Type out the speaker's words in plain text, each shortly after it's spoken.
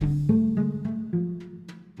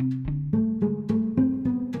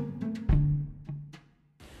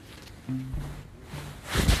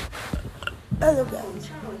Hello guys.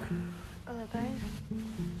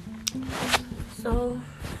 So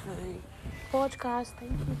my podcast,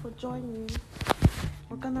 thank you for joining.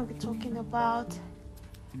 We're gonna be talking about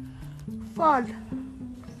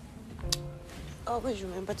fun. Always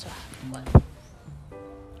remember to have fun.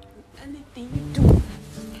 Anything you do,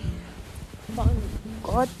 fun with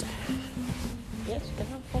God. Yes, you can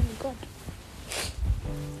have fun with God.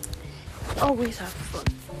 Always have fun.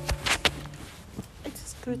 It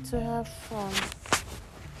is good to have fun.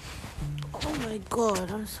 Oh my God,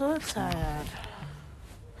 I'm so tired.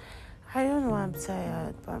 I don't know why I'm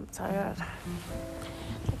tired, but I'm tired. I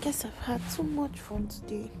guess I've had too much fun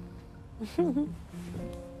today.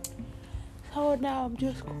 So now I'm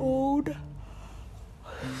just cold. I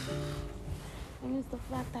miss the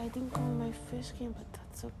fact that I didn't come my first game, but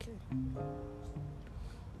that's okay.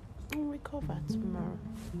 I'll recover tomorrow.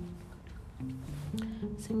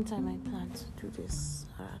 Same time I plan to do this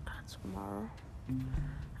tomorrow.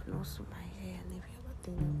 And also my hair and every other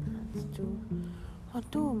thing I plan to do.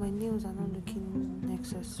 Although my nails are not looking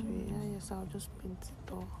necessary, yes, I'll just paint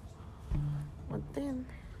it all. But then,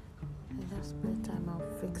 the last spare time I'll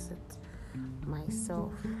fix it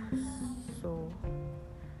myself. So,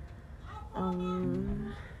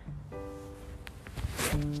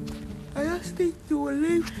 I just need to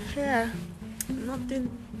leave here. Nothing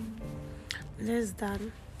less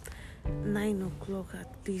than 9 o'clock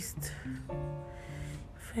at least.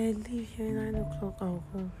 If I leave here 9 o'clock, I'll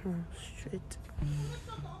go home straight.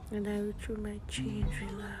 And I will throw my change,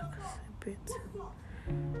 relax a bit.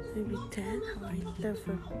 Maybe 10 or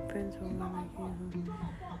 11, depends on when I get home.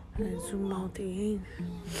 I zoom out again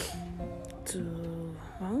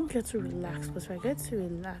I won't get too relaxed, but if I get too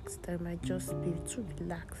relaxed, I might just be too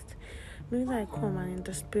relaxed. Maybe I come and in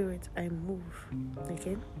the spirit, I move.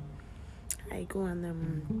 Okay? I go and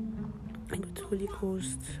I go to Holy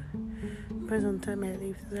Ghost. Depends on time I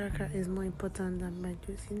leave. Zaka is more important than my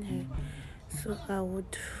juicing hair. So I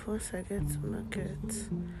would, once I get to market,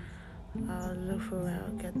 I'll look for where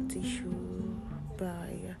I'll get tissue,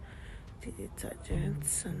 buy the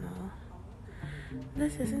detergents and all.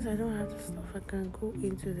 Let's say since I don't have the stuff, I can go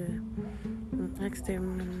into the ask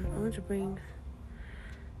them, I want to bring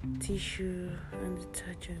tissue and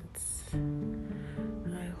detergents.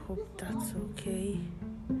 I hope that's okay.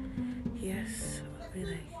 Yes, I'll be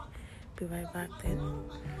right back then.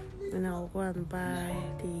 And I'll go and buy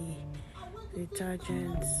the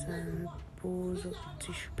detergents and bowls of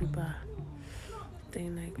tissue paper.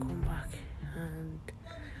 Then I come back and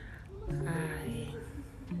I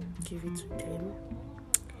give it to them,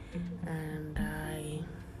 and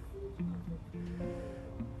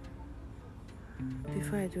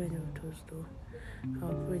before I do any of those though,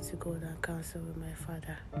 I'll pray to God and counsel with my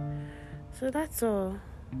father. So that's all.